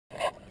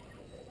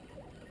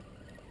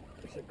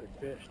That's a good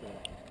fish,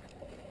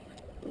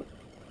 though.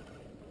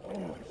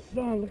 Oh,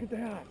 son, look at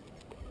that.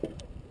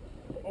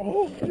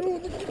 Oh, dude,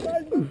 look at the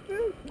size of this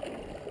fish.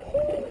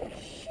 Holy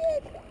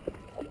shit.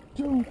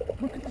 Dude,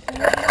 look at the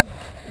size.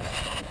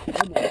 Oh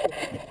my God.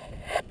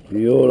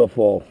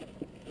 Beautiful.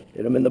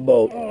 Hit him in the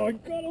boat. Oh, I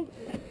got him.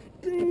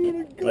 Dude,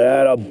 I got him.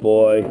 Atta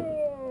boy.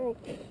 Oh.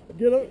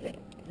 Get up.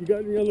 You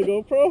got me on the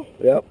GoPro?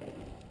 Yep.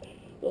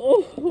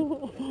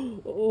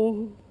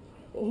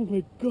 Oh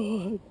my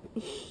God.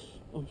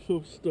 I'm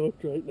so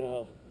stoked right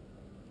now.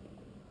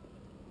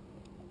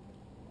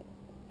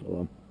 Hold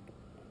on.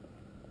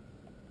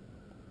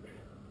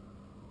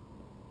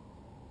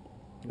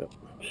 Yep.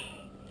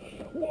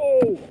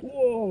 Whoa,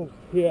 whoa.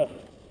 Yeah.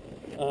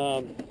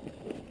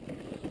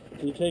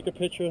 Can you take a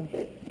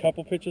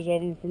couple pictures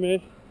of him for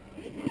me?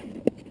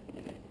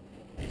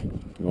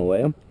 You wanna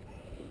weigh him?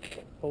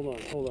 Hold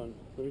on.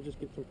 Let me just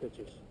get some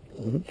pictures.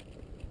 Mm-hmm.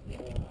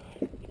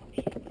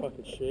 I'm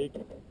fucking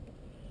shaking.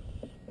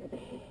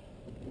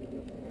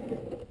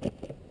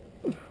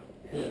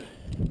 Yeah.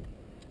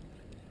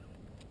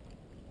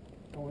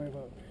 Don't worry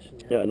about fishing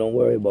yet. Yeah, don't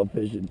worry about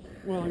fishing.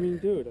 Well, I mean,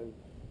 dude,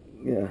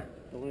 Yeah.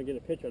 I want to get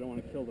a picture. I don't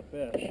want to kill the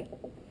fish.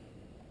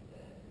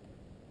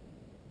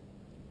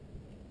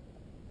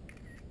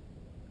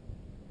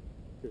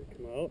 Did it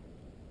come out?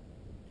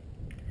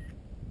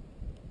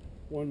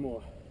 One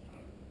more.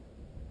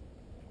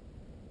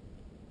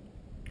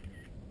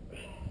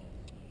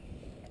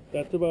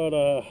 That's about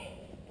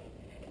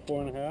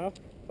 4.5,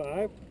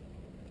 5?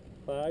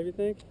 5, you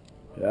think?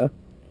 Yeah?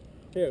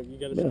 Here, you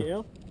got a Yeah.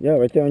 scale? Yeah,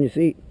 right there on your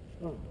seat.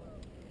 Oh.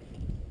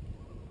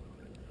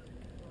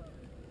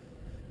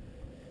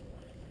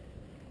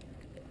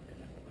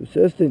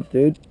 Persistence,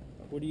 dude.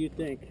 What do you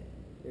think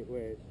it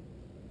weighs?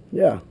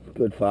 Yeah,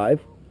 good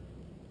 5.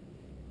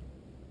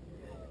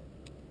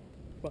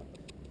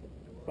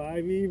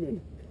 5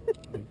 even.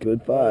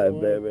 Good 5,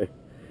 Boy. baby.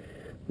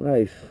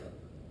 Nice.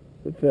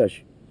 Good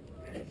fish.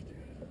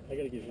 I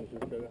gotta give you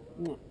some sugar.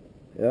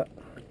 Yeah.